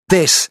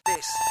This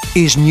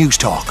is News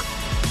Talk.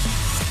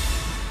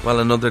 Well,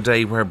 another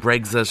day where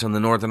Brexit and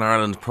the Northern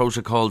Ireland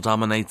Protocol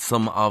dominates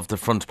some of the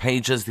front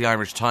pages. The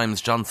Irish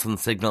Times: Johnson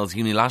signals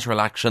unilateral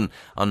action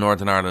on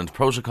Northern Ireland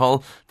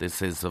Protocol.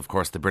 This is, of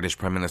course, the British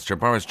Prime Minister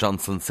Boris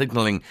Johnson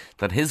signalling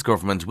that his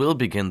government will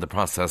begin the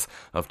process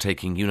of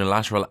taking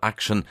unilateral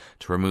action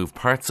to remove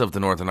parts of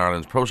the Northern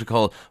Ireland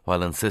Protocol,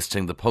 while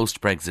insisting the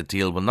post-Brexit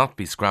deal will not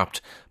be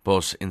scrapped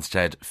but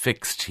instead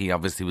fixed. He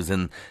obviously was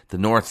in the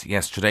north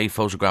yesterday.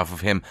 Photograph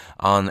of him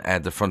on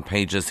the front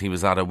pages. He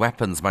was at a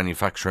weapons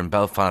manufacturer in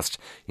Belfast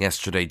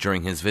yesterday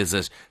during his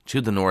visit to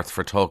the north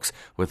for talks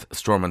with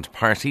Stormont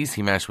parties.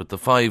 He met with the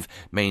 5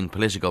 main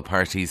political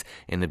parties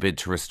in a bid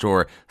to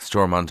restore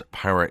Stormont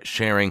power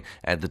sharing.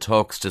 The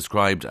talks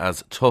described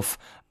as tough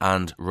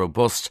and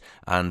robust,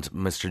 and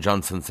Mr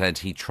Johnson said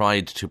he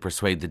tried to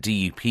persuade the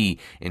DUP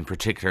in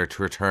particular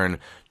to return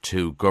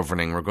to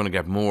governing. We're going to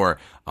get more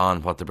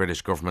on what the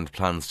British government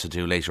plans to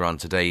do later on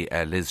today.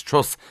 Liz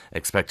Truss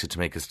expected to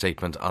make a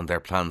statement on their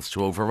plans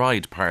to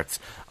override parts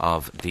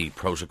of the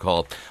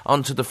protocol.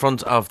 On to the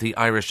front of the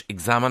Irish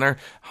Examiner.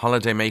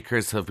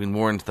 Holidaymakers have been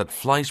warned that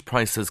flight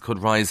prices could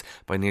rise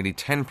by nearly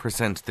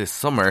 10% this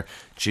summer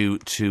due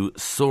to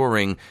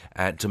soaring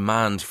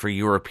demand for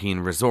European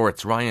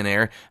resorts.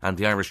 Ryanair and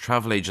the Irish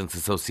Travel Agents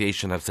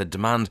Association have said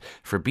demand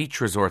for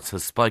beach resorts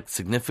has spiked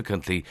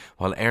significantly,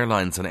 while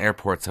airlines and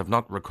airports have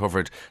not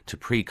recovered to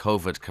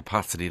pre-COVID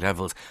capacity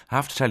levels. I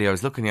have to tell you, I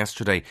was looking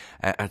yesterday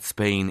at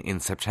Spain in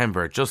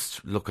September,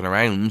 just looking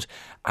around,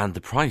 and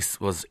the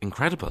price was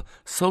incredible.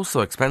 So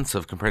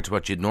expensive compared to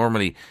what you'd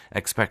normally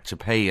expect to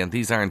pay. And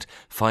these aren't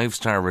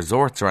 5-star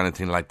resorts or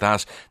anything like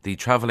that. The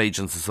Travel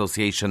Agents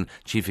Association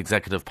Chief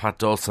Executive Pat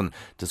Dawson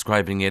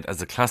describing it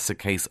as a classic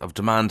case of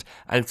demand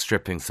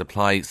outstripping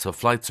supply. So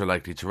flights are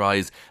likely to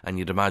rise, and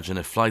you'd imagine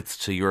if flights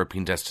to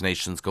European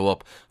destinations go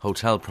up,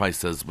 hotel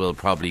prices will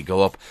probably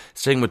go up.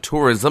 Staying with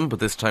tourism, but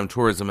this time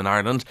tourism in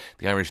Ireland,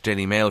 the Irish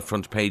Daily Mail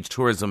front page: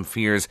 tourism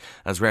fears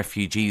as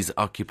refugees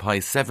occupy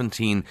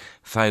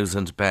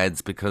 17,000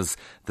 beds, because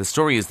the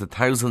story is that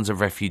thousands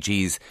of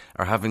refugees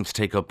are having to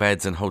take up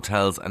beds in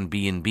hotels and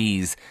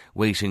B&Bs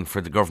waiting for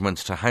the government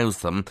to house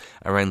them.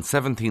 Around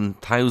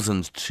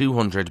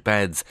 17,200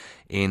 beds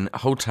in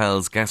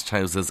hotels, guest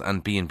houses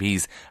and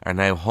B&Bs are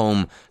now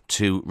home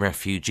to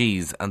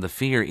refugees, and the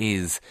fear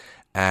is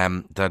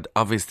that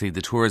obviously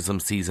the tourism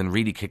season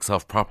really kicks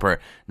off proper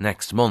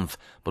next month,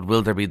 but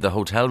will there be the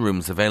hotel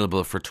rooms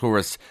available for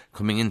tourists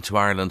coming into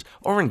Ireland?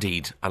 Or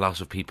indeed, a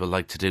lot of people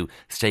like to do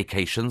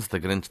staycations. They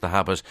get into the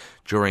habit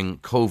during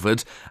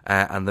COVID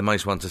and they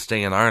might want to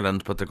stay in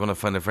Ireland, but they're going to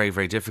find it very,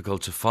 very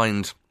difficult to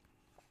find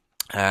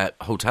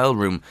hotel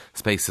room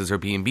spaces or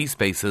B&B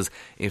spaces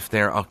if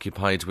they're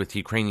occupied with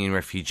Ukrainian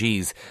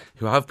refugees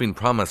who have been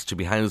promised to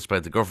be housed by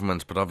the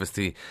government, but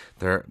obviously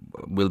there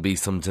will be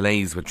some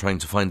delays with trying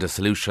to find a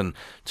solution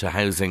to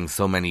housing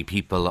so many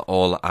people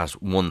all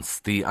at once.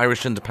 The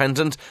Irish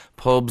Independent: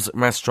 pubs,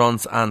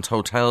 restaurants and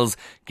hotels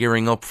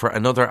gearing up for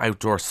another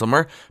outdoor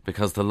summer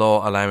because the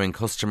law allowing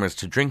customers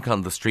to drink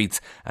on the streets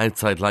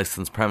outside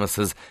licensed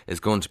premises is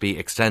going to be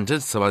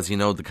extended. So as you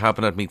know, the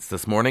Cabinet meets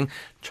this morning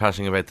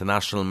chatting about the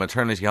National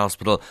Maternity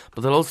Hospital,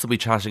 but they'll also be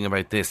chatting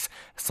about this,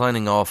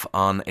 signing off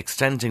on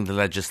extending the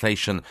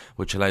legislation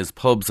which allows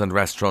pubs and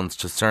restaurants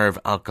to serve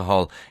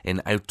alcohol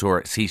in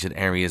outdoor seated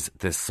areas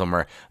this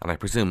summer, and I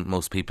presume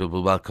most people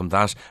will welcome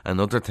that.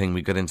 Another thing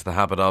we got into the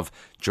habit of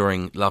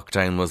during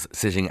lockdown was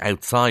sitting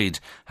outside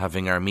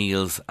having our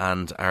meals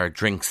and our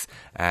drinks,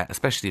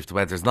 especially if the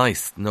weather's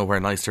nice.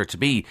 Nowhere nicer to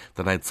be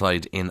than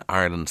outside in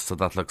Ireland, so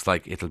that looks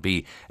like it'll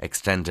be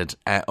extended.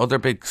 Other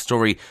big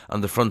story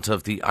on the front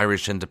of the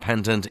Irish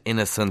Independent: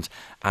 innocent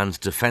and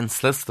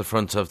defenceless. The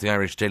front of the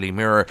Irish Daily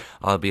Mirror: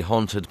 I'll be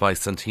haunted by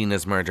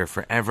Santina's murder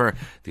forever.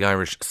 The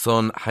Irish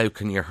Sun: how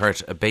can you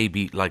hurt a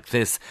baby like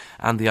this?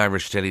 And the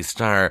Irish Daily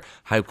Star: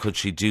 how could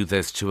she do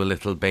this to a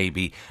little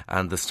baby?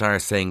 And the Star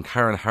saying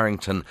Karen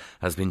Harrington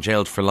has been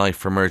jailed for life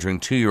for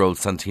murdering 2-year-old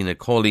Santina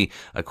Cawley.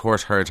 A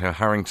court heard how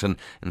Harrington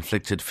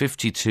inflicted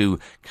 52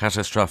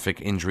 catastrophic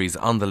injuries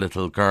on the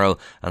little girl,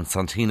 and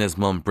Santina's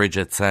mum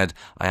Bridget said,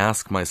 I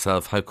ask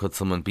myself, how could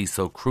someone be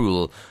so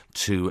cruel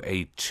to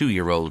a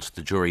 2-year-old?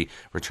 The jury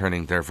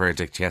returning their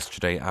verdict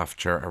yesterday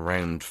after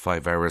around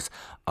 5 hours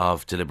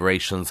of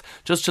deliberations.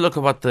 Just to look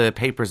at what the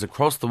papers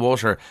across the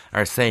water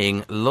are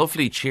saying: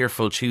 lovely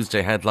cheerful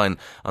Tuesday headline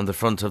on the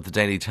front of the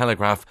Daily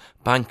Telegraph: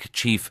 Bank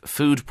chief: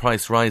 food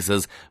price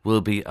rises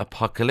will be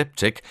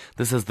apocalyptic.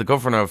 This is the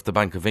Governor of the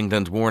Bank of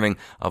England warning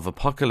of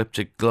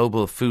apocalyptic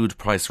global food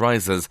price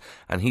rises,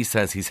 and he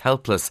says he's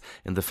helpless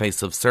in the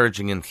face of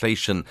surging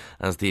inflation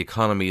as the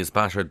economy is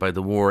battered by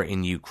the war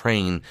in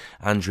Ukraine.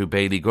 Andrew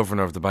Bailey,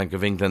 Governor of the Bank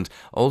of England,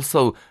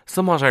 also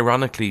somewhat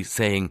ironically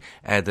saying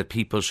that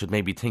people should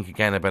maybe think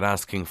again about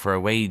asking for a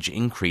wage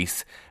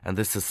increase, and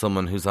this is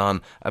someone who's on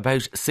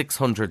about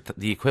 600,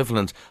 the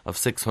equivalent of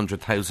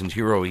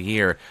 €600,000 a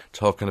year,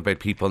 talking about about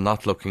people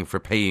not looking for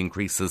pay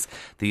increases.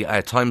 The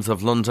Times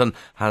of London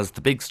has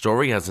the big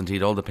story, as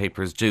indeed all the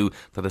papers do,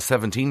 that a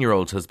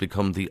 17-year-old has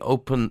become the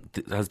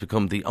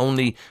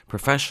only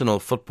professional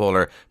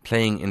footballer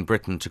playing in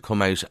Britain to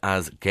come out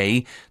as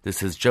gay.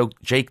 This is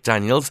Jake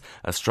Daniels,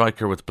 a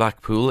striker with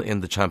Blackpool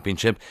in the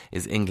Championship,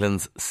 is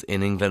England's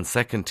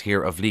second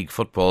tier of league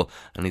football,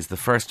 and he's the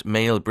first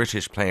male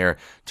British player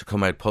to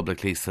come out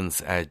publicly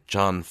since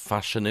John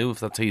Fashanu, if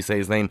that's how you say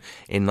his name,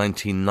 in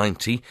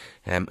 1990,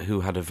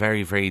 who had a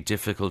very, very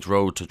difficult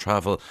road to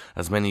travel,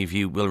 as many of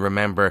you will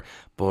remember,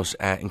 but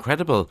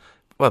incredible.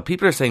 Well,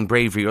 people are saying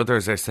bravery,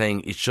 others are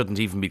saying it shouldn't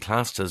even be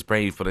classed as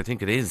brave, but I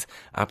think it is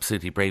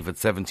absolutely brave at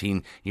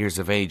 17 years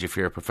of age if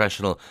you're a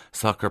professional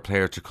soccer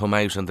player to come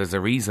out, and there's a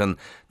reason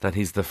that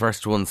he's the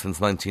first one since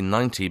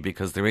 1990,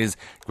 because there is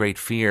great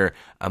fear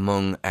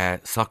among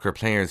soccer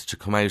players to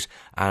come out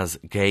as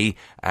gay,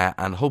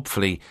 and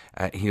hopefully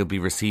he'll be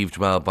received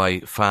well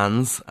by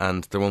fans,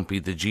 and there won't be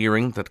the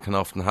jeering that can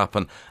often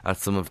happen at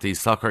some of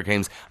these soccer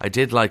games. I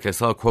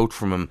saw a quote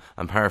from him,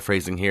 I'm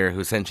paraphrasing here,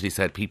 who essentially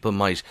said people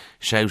might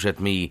shout at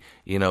me,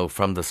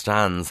 from the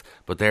stands,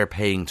 but they're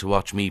paying to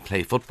watch me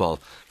play football.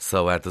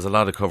 So there's a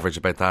lot of coverage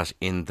about that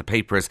in the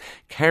papers.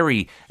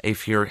 Kerry,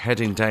 if you're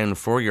heading down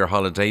for your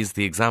holidays,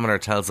 the Examiner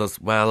tells us,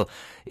 well,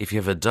 if you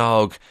have a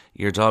dog,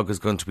 your dog is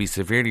going to be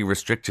severely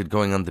restricted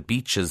going on the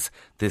beaches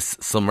this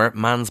summer.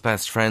 Man's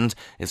best friend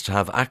is to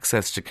have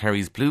access to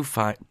Kerry's blue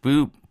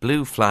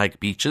flag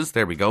beaches,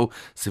 there we go,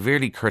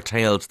 severely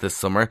curtailed this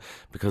summer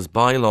because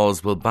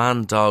bylaws will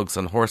ban dogs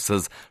and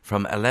horses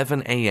from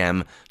 11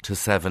 a.m. to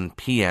 7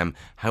 p.m.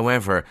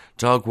 However,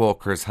 dog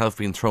walkers have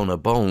been thrown a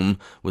bone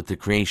with the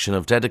creation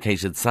of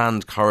dedicated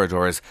sand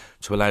corridors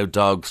to allow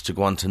dogs to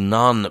go onto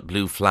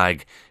non-blue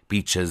flag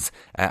beaches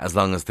as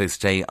long as they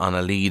stay on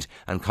a lead,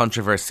 and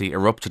controversy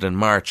erupted in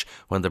March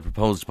when the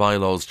proposed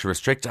bylaws to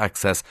restrict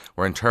access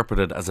were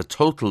interpreted as a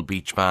total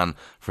beach ban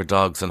for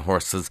dogs and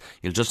horses.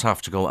 You'll just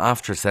have to go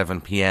after 7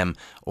 p.m.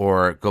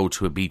 or go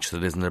to a beach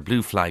that isn't a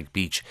blue flag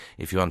beach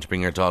if you want to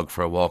bring your dog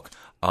for a walk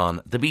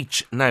on the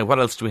beach. Now, what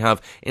else do we have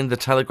in the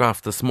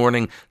Telegraph this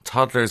morning?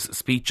 Toddlers'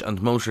 speech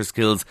and motor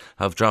skills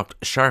have dropped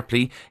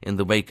sharply in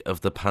the wake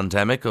of the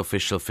pandemic,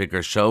 official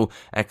figures show.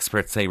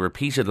 Experts say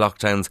repeated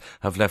lockdowns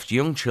have left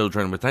young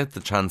children without the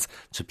chance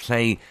to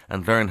play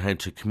and learn how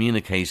to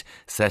communicate,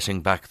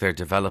 setting back their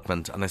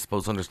development. And I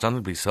suppose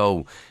understandably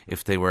so,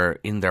 if they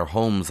were in their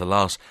homes a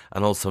lot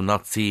and also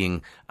not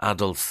seeing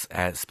adults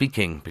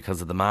speaking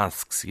because of the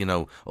masks,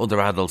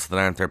 other adults that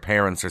aren't their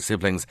parents or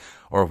siblings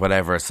or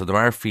whatever. So there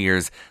are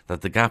fears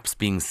that the gaps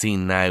being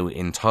seen now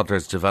in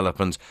toddlers'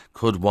 development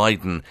could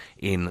widen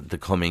in the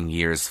coming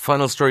years.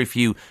 Final story for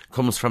you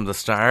comes from the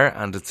Star,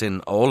 and it's in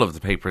all of the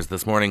papers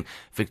this morning.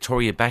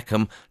 Victoria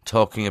Beckham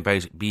talking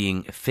about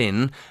being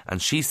thin, and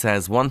she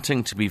says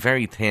wanting to be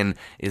very thin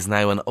is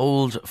now an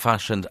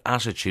old-fashioned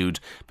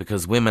attitude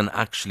because women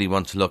actually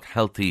want to look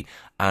healthy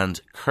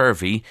and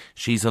curvy.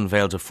 She's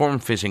unveiled a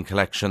form-fitting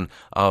collection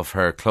of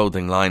her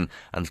clothing line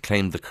and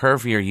claimed the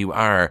curvier you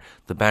are,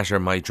 the better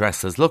my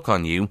dresses look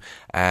on you.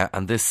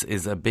 And this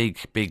is a big,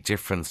 big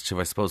difference to,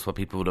 I suppose, what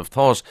people would have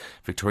thought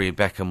Victoria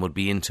Beckham would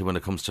be into when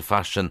it comes to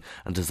fashion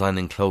and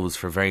designing clothes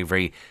for very,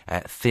 very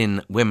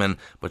thin women.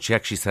 But she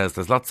actually says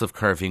there's lots of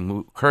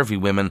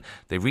curvy women.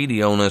 They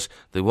really own it.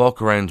 They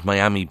walk around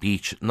Miami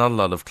Beach, not a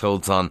lot of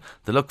clothes on.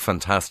 They look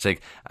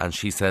fantastic. And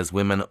she says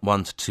women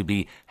want to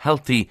be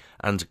healthy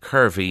and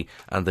curvy,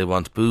 and they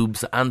want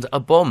boobs and a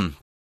bum.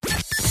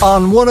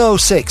 On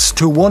 106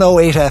 to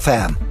 108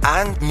 FM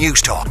and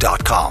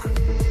newstalk.com.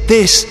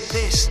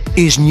 This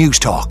is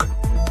Newstalk.